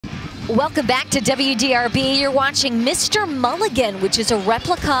Welcome back to WDRB. You're watching Mr. Mulligan, which is a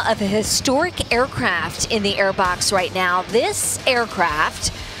replica of a historic aircraft in the airbox right now. This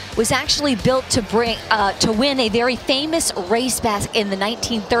aircraft was actually built to win a very famous race back in the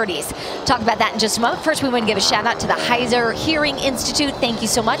 1930s. Talk about that in just a moment. First, we want to give a shout out to the Heiser Hearing Institute. Thank you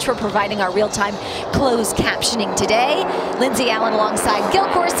so much for providing our real-time closed captioning today. Lindsay Allen alongside Gil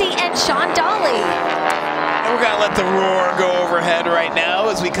Corsi and Sean Dolly. And we're gonna let the roar go overhead right now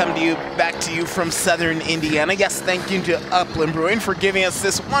as we come to you, back to you from southern Indiana. Yes, thank you to Upland Brewing for giving us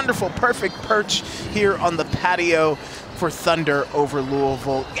this wonderful, perfect perch here on the patio for Thunder over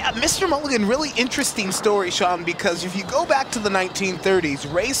Louisville. Yeah, Mr. Mulligan, really interesting story, Sean, because if you go back to the 1930s,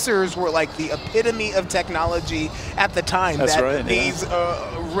 racers were like the epitome of technology at the time. That's that right. These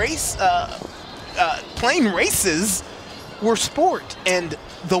plane races were sport, and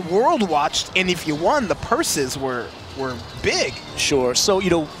the world watched, and if you won, the purses were big. Sure. So, you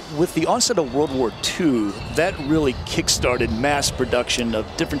know, with the onset of World War II, that really kick-started mass production of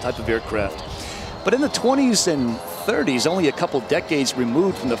different types of aircraft. But in the 20s and 30s, only a couple decades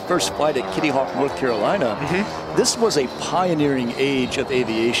removed from the first flight at Kitty Hawk, North Carolina, this was a pioneering age of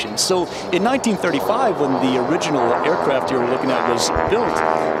aviation. So in 1935, when the original aircraft you were looking at was built,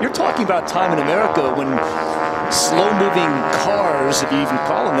 you're talking about a time in America when slow-moving cars, if you even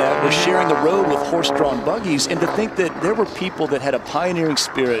call them that, were sharing the road with horse-drawn buggies. And to think that there were people that had a pioneering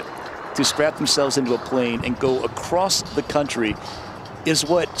spirit to strap themselves into a plane and go across the country is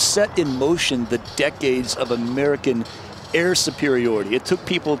what set in motion the decades of American air superiority. It took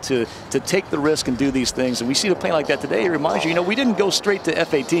people to take the risk and do these things. And we see a plane like that today. It reminds you, we didn't go straight to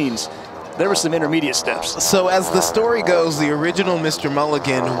F-18s. There were some intermediate steps. So as the story goes, the original Mr.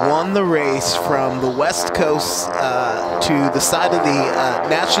 Mulligan won the race from the West Coast to the side of the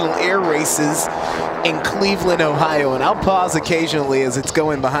National Air Races in Cleveland, Ohio. And I'll pause occasionally as it's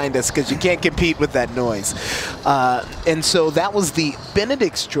going behind us because you can't compete with that noise. And so that was the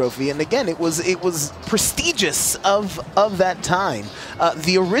Benedict's Trophy. And again, it was prestigious of that time.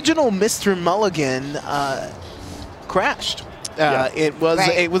 The original Mr. Mulligan crashed. It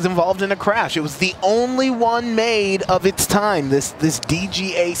was involved in a crash. It was the only one made of its time, this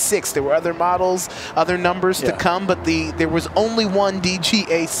DGA-6. There were other models, other numbers to come, but there was only one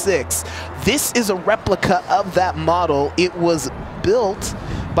DGA-6. This is a replica of that model. It was built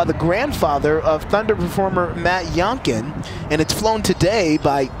by the grandfather of Thunder performer Matt Yonkin, and it's flown today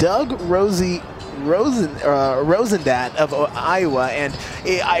by Doug Rosendat of Iowa. And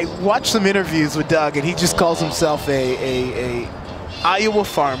I watched some interviews with Doug, and he just calls himself a Iowa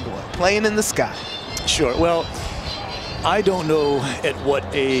farm boy playing in the sky. Sure. Well, I don't know at what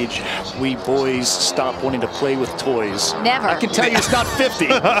age we boys stop wanting to play with toys. Never. I can tell you it's not 50.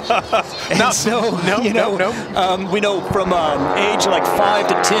 We know from age like 5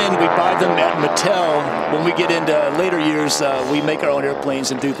 to 10, we buy them at Mattel. When we get into later years, we make our own airplanes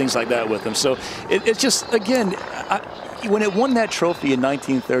and do things like that with them. So it's just, again, when it won that trophy in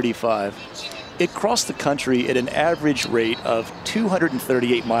 1935, it crossed the country at an average rate of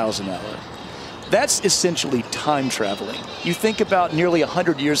 238 miles an hour. That's essentially time traveling. You think about nearly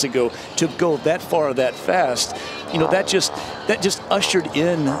 100 years ago to go that far or that fast, that just ushered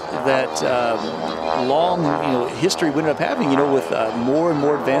in that long history we ended up having, with more and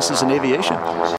more advances in aviation.